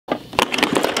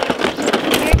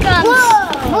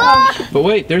But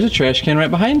wait, there's a trash can right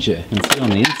behind you. And sit on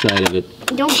the inside of it.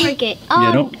 Don't break it.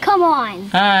 Yeah, don't. Come on.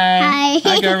 Hi.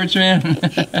 Hi, garbage man.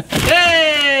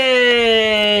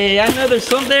 Hey! I know there's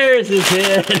some. There's his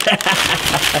head.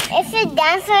 It's a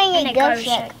dancer and a ghost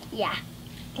truck. Yeah.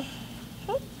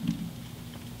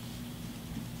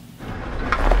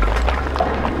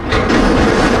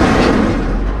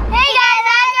 Hey guys,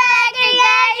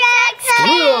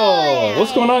 Cool.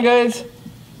 What's going on, guys?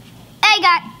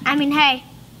 Hey.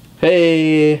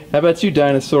 Hey, how about you,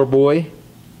 dinosaur boy?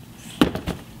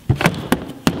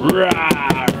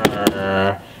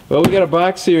 Rawr. Well, we got a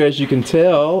box here, as you can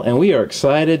tell, and we are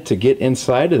excited to get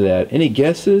inside of that. Any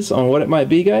guesses on what it might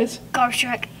be, guys? Garbage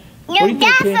truck. What do you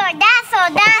think, Ken? That's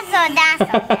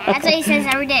what he says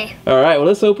every day. All right, well,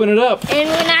 let's open it up. And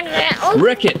we're not gonna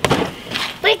Rick it.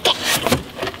 break it.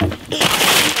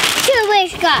 Two-way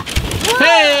Scott.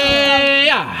 Hey!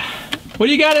 What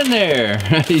do you got in there?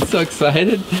 He's so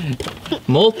excited.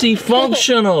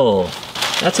 Multifunctional.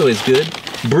 That's always good.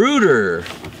 Bruder.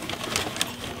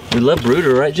 We love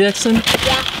Bruder, right, Jackson?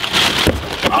 Yeah.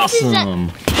 Awesome.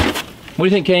 What do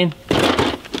you think, Kane?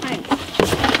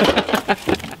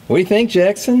 What do you think,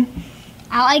 Jackson?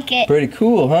 I like it. Pretty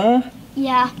cool, huh?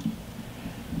 Yeah.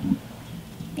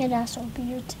 Yeah, that's so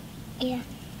weird. Yeah.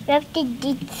 We have to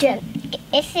do two.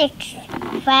 It's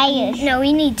expired. No,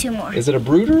 we need two more. Is it a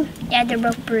Bruder? Yeah, they're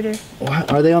both Bruder. Wow.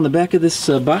 Are they on the back of this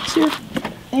box here?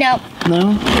 No.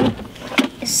 No?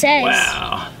 It says.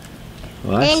 Wow.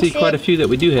 Well, I see quite a few that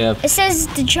we do have. It says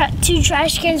the two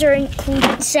trash cans are included.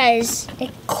 It says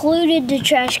included the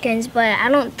trash cans, but I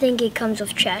don't think it comes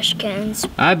with trash cans.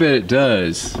 I bet it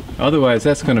does. Otherwise,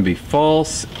 that's going to be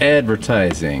false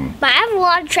advertising. But I have a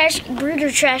lot of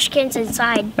Bruder trash cans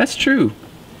inside. That's true.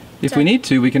 If we need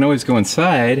to, we can always go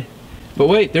inside. But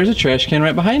wait, there's a trash can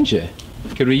right behind you.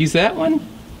 Could we use that one?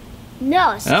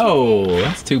 No. It's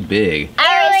that's too big. All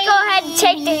right, let's go ahead and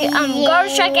take the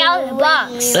garbage truck out of the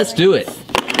box. Let's do it.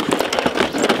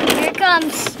 Here it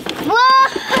comes.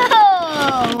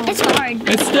 Whoa! It's hard.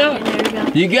 It's stuck. There we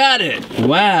go. You got it.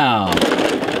 Wow.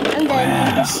 And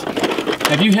then this.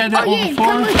 Have you had that one before?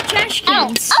 Come with trash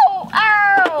cans.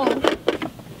 Ow!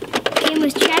 Came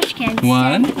with trash cans.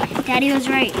 One. Daddy was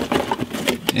right.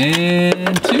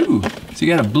 And two. So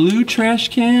you got a blue trash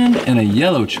can and a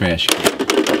yellow trash can.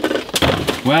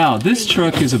 Wow, this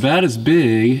truck is about as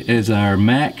big as our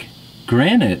Mack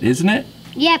Granite, isn't it?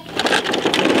 Yep.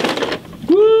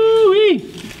 Woo-wee!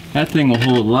 That thing will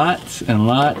hold lots and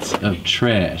lots of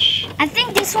trash. I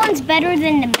think this one's better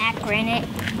than the Mack Granite.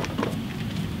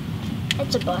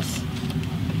 It's a bus.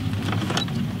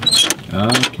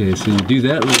 Okay, so you do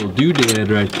that little doodad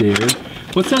right there.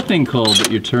 What's that thing called that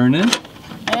you're turning?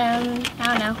 I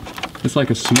don't know. It's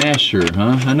like a smasher,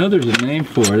 huh? I know there's a name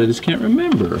for it, I just can't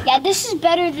remember. Yeah, this is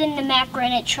better than the Mack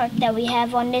Granite truck that we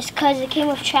have on this because it came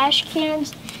with trash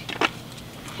cans.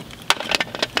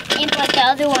 But the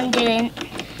other one didn't.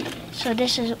 So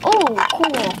this is, cool.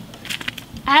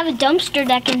 I have a dumpster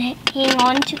that can hang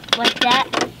on to like that.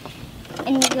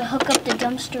 And you can hook up the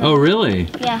dumpster. Oh, really?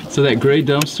 Yeah. So that gray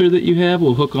dumpster that you have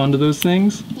will hook onto those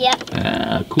things? Yep.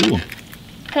 Ah, cool.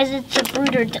 Because it's a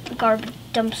Bruder garbage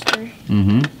dumpster.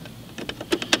 Mm-hmm.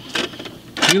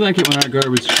 We like it when our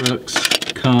garbage trucks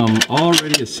come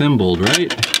already assembled,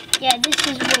 right? Yeah, this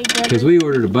is way better. Because we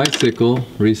ordered a bicycle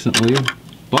recently,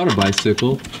 bought a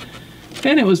bicycle,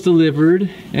 and it was delivered,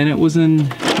 and it was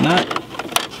not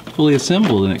fully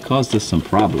assembled, and it caused us some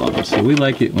problems. So we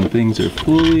like it when things are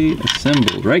fully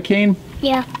assembled, right, Kane?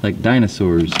 Yeah. Like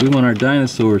dinosaurs. We want our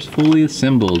dinosaurs fully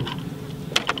assembled.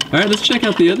 All right, let's check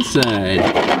out the other side.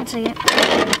 One second.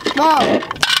 Whoa.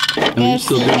 And we're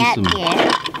still doing some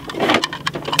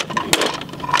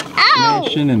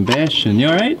smashing and bashing. You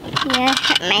all right? Yeah,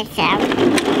 hurt myself.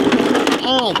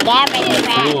 And the garbage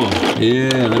truck. Cool.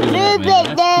 Yeah, look at that,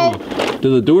 man. That's cool. Do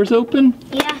the doors open?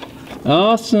 Yeah.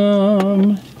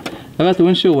 Awesome. How about the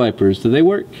windshield wipers? Do they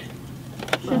work?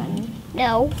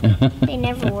 No, they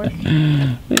never work.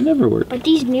 They never work. But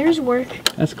these mirrors work.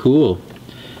 That's cool.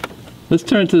 Let's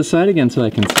turn it to the side again so I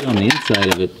can see on the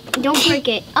inside of it. Don't break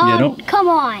it. Yeah, don't. Come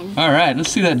on. All right,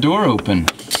 let's see that door open.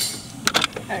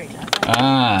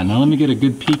 Ah, now let me get a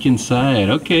good peek inside.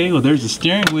 Okay, well there's the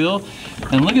steering wheel.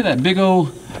 And look at that big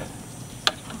old...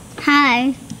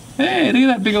 Hi. Hey, look at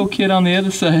that big old kid on the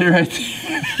other side right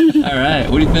there. All right,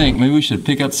 what do you think? Maybe we should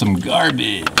pick up some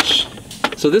garbage.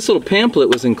 So this little pamphlet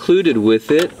was included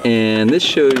with it, and this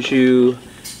shows you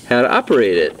how to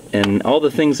operate it and all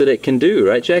the things that it can do,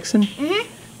 right, Jackson?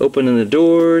 Mm-hmm. Opening the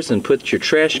doors and put your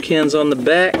trash cans on the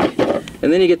back.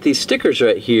 And then you get these stickers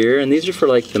right here, and these are for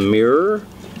like the mirror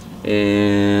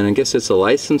And I guess it's a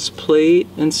license plate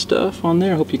and stuff on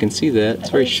there. I hope you can see that. It's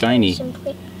very shiny.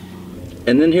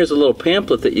 And then here's a little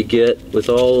pamphlet that you get with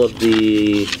all of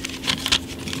the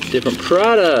different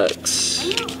products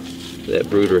that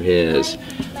Bruder has.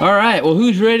 All right, well,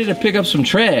 who's ready to pick up some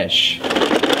trash?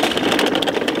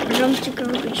 Drumstick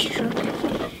garbage truck.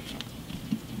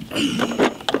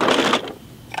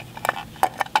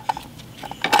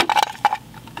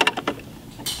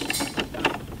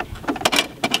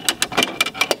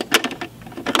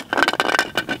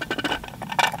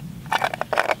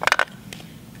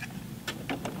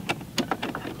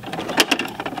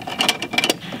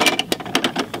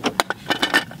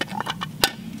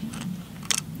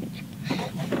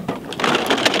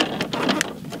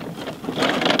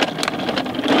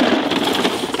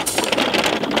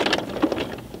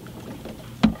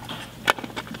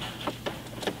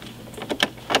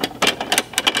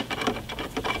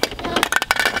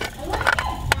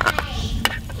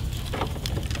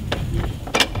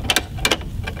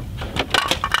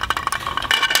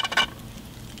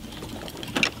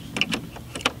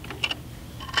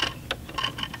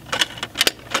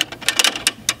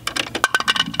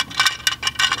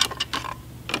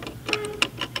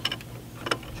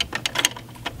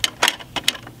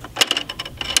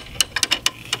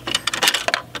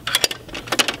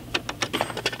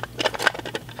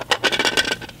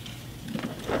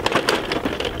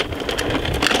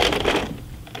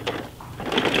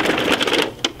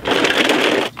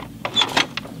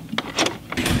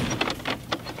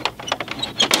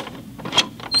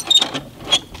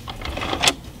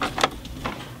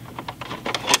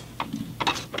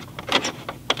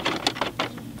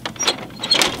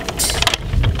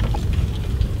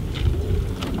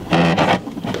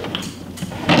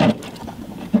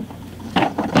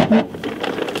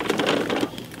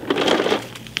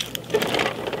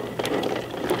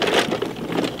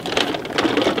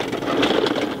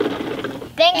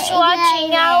 Thanks for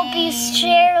watching. I hope you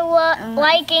share,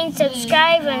 like, and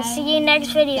subscribe, and see you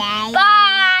next video. Bye!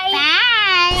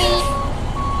 Bye!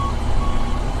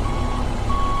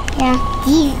 Yeah,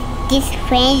 this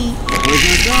friend.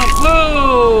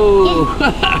 Whoa!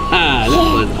 That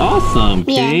was awesome,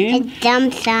 Kane. Yeah, it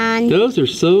jumps on. Those are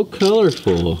so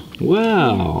colorful.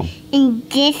 Wow. And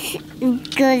this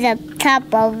goes up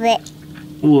top of it.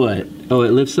 What? Oh,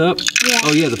 it lifts up? Yeah.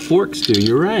 Oh, yeah, the forks do.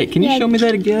 You're right. Can you show me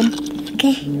that again?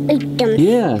 Okay.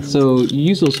 Yeah, so you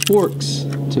use those forks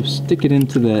to stick it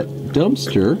into that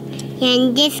dumpster.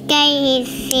 And this guy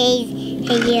says,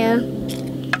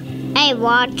 I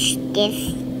watched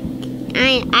this.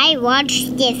 I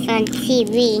watched this on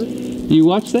TV. You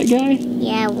watched that guy?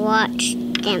 Yeah, I watched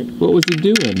them. What was he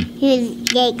doing? He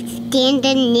was like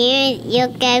standing near,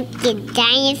 look at the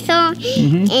dinosaur,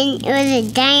 and it was a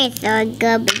dinosaur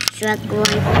garbage truck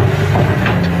going.